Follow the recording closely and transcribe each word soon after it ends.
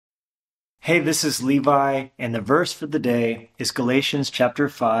Hey, this is Levi, and the verse for the day is Galatians chapter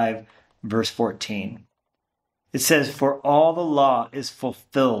 5, verse 14. It says, "For all the law is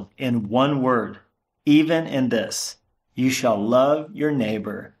fulfilled in one word, even in this, you shall love your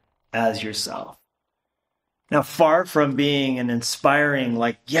neighbor as yourself." Now, far from being an inspiring,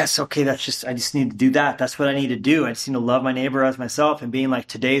 yes, okay, I just need to do that. That's what I need to do. I just need to love my neighbor as myself and being like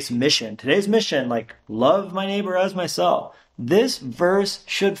today's mission, love my neighbor as myself. This verse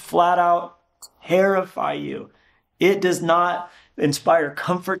should flat out terrify you. It does not inspire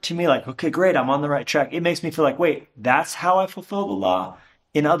comfort to me okay, great, I'm on the right track. It makes me feel like, wait, that's how I fulfill the law?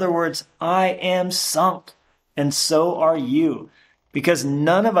 In other words, I am sunk, and so are you. Because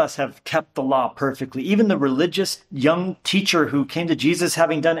none of us have kept the law perfectly. Even the religious young teacher who came to Jesus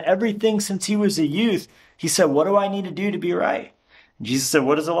having done everything since he was a youth, he said, what do I need to do to be right? And Jesus said,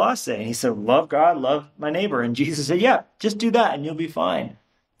 what does the law say? And he said, love God, love my neighbor. And Jesus said, yeah, just do that and you'll be fine.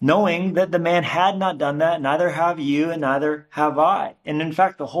 Knowing that the man had not done that, neither have you and neither have I. And in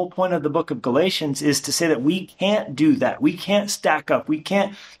fact, the whole point of the book of Galatians is to say that we can't do that. We can't stack up. We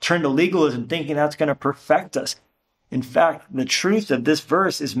can't turn to legalism thinking that's going to perfect us. In fact, the truth of this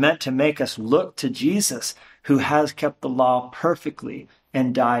verse is meant to make us look to Jesus, who has kept the law perfectly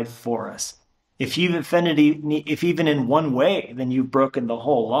and died for us. If you've offended, if even in one way, then you've broken the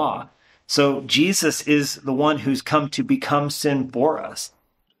whole law. So Jesus is the one who's come to become sin for us.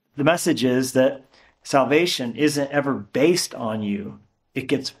 The message is that salvation isn't ever based on you. It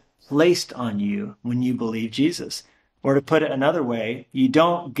gets placed on you when you believe Jesus. Or to put it another way, you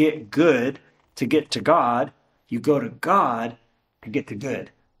don't get good to get to God. You go to God to get to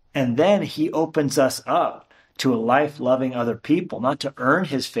good. And then he opens us up to a life loving other people, not to earn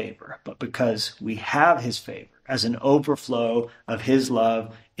his favor, but because we have his favor as an overflow of his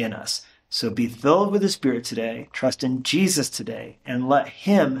love in us. So be filled with the Spirit today, trust in Jesus today, and let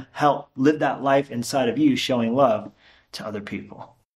him help live that life inside of you, showing love to other people.